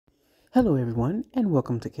Hello everyone, and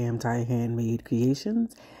welcome to Camtai Handmade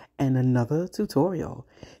Creations and another tutorial.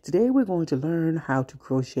 Today we're going to learn how to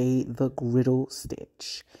crochet the griddle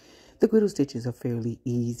stitch. The griddle stitch is a fairly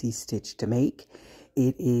easy stitch to make.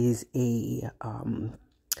 It is a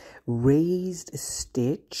raised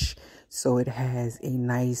stitch, so it has a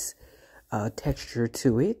nice texture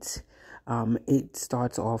to it. It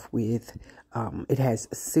starts off with, it has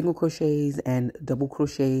single crochets and double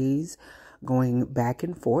crochets going back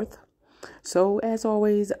and forth. So as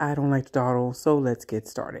always, I don't like to dawdle, so let's get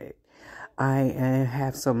started. I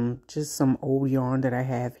have just some old yarn that I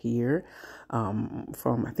have here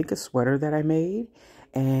from, I think, a sweater that I made,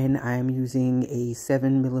 and I'm using a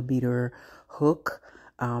 7mm hook.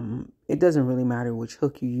 It doesn't really matter which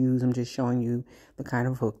hook you use. I'm just showing you the kind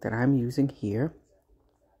of hook that I'm using here.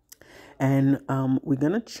 And we're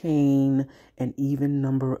going to chain an even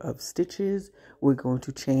number of stitches. We're going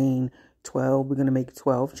to chain 12. We're going to make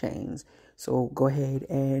 12 chains. So go ahead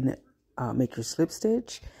and make your slip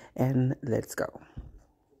stitch and let's go.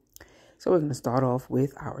 So we're going to start off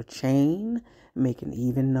with our chain. Make an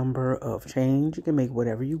even number of chains. You can make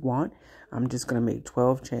whatever you want. I'm just going to make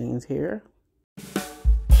 12 chains here.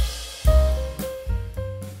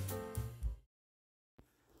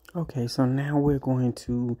 Okay, so now we're going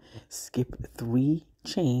to skip 3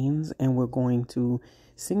 chains and we're going to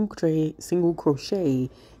single crochet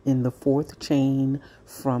in the 4th chain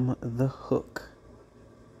from the hook.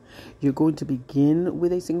 You're going to begin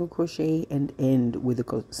with a single crochet and end with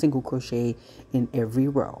a single crochet in every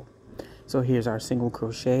row. So here's our single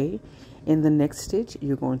crochet. In the next stitch,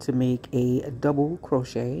 you're going to make a double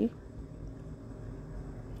crochet.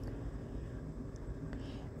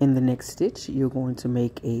 In the next stitch, you're going to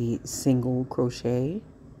make a single crochet.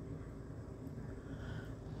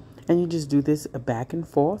 And you just do this back and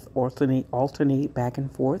forth, alternate back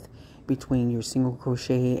and forth between your single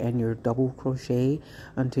crochet and your double crochet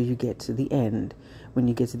until you get to the end. When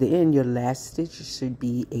you get to the end, your last stitch should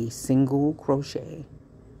be a single crochet.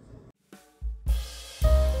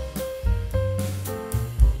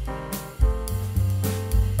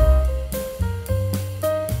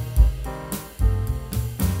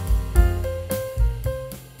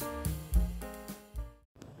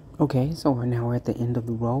 Okay, so we're now at the end of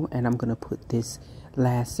the row, and I'm going to put this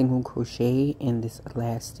last single crochet in this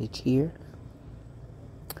last stitch here.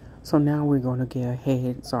 So now we're going to go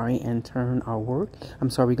ahead, and turn our work.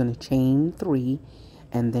 We're going to chain 3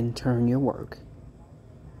 and then turn your work.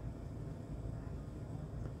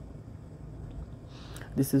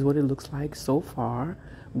 This is what it looks like so far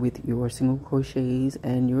with your single crochets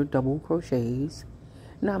and your double crochets.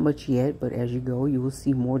 Not much yet, but as you go, you will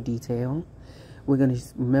see more detail. We're going to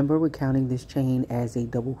remember we're counting this chain as a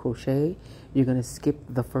double crochet. You're going to skip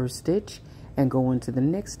the first stitch and go into the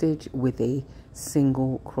next stitch with a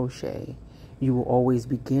single crochet. You will always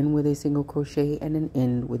begin with a single crochet and then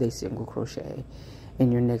end with a single crochet.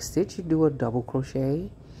 In your next stitch, you do a double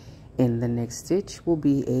crochet. In the next stitch will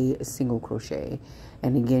be a single crochet.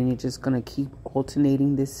 And again, you're just going to keep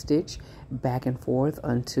alternating this stitch back and forth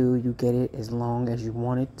until you get it as long as you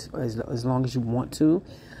want it, as long as you want to.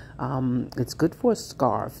 It's good for a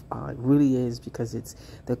scarf. It really is, because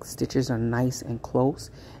the stitches are nice and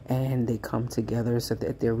close and they come together so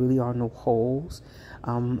that there really are no holes.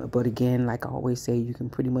 But again, like I always say, you can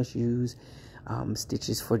pretty much use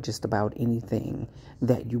stitches for just about anything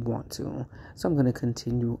that you want to. So I'm going to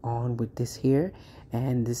continue on with this here,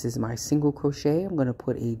 and this is my single crochet. I'm going to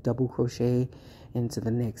put a double crochet into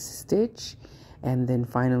the next stitch, and then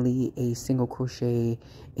finally a single crochet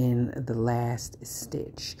in the last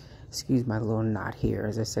stitch. Excuse my little knot here.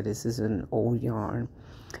 As I said, this is an old yarn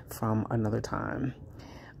from another time.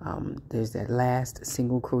 There's that last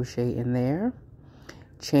single crochet in there.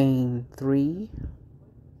 Chain 3.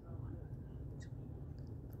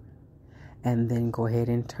 And then go ahead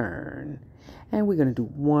and turn. And we're going to do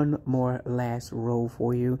one more last row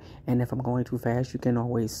for you. And if I'm going too fast, you can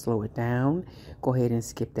always slow it down. Go ahead and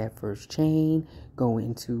skip that first chain. Go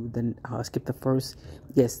into the, skip the first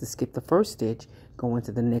stitch. Go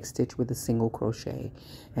into the next stitch with a single crochet.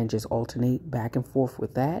 And just alternate back and forth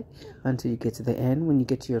with that until you get to the end. When you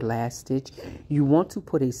get to your last stitch, you want to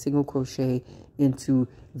put a single crochet into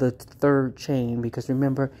the 3rd chain. Because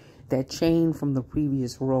remember, that chain from the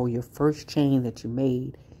previous row, your first chain that you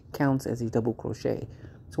made, counts as a double crochet.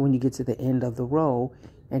 So when you get to the end of the row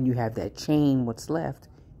and you have that chain, what's left,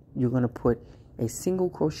 you're going to put a single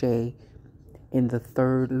crochet in the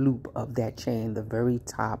 3rd loop of that chain, the very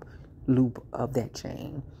top loop of that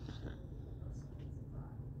chain.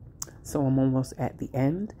 So I'm almost at the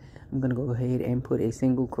end. I'm going to go ahead and put a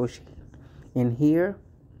single crochet in here.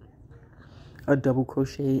 a double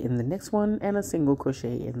crochet in the next one and a single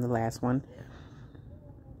crochet in the last one.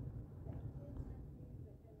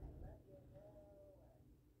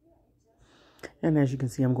 And as you can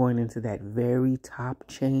see, I'm going into that very top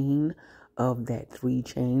chain of that 3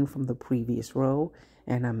 chain from the previous row,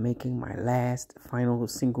 and I'm making my last final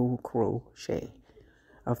single crochet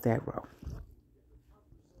of that row.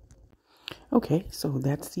 Okay, so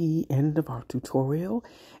that's the end of our tutorial,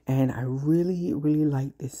 and I really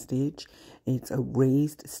like this stitch. It's a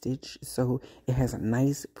raised stitch, so it has a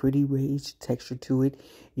nice pretty raised texture to it.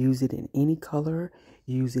 Use it in any color.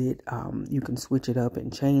 Use it, you can switch it up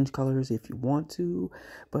and change colors if you want to.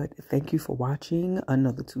 But thank you for watching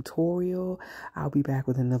another tutorial. I'll be back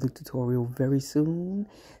with another tutorial very soon.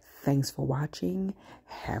 Thanks for watching.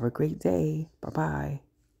 Have a great day. Bye-bye.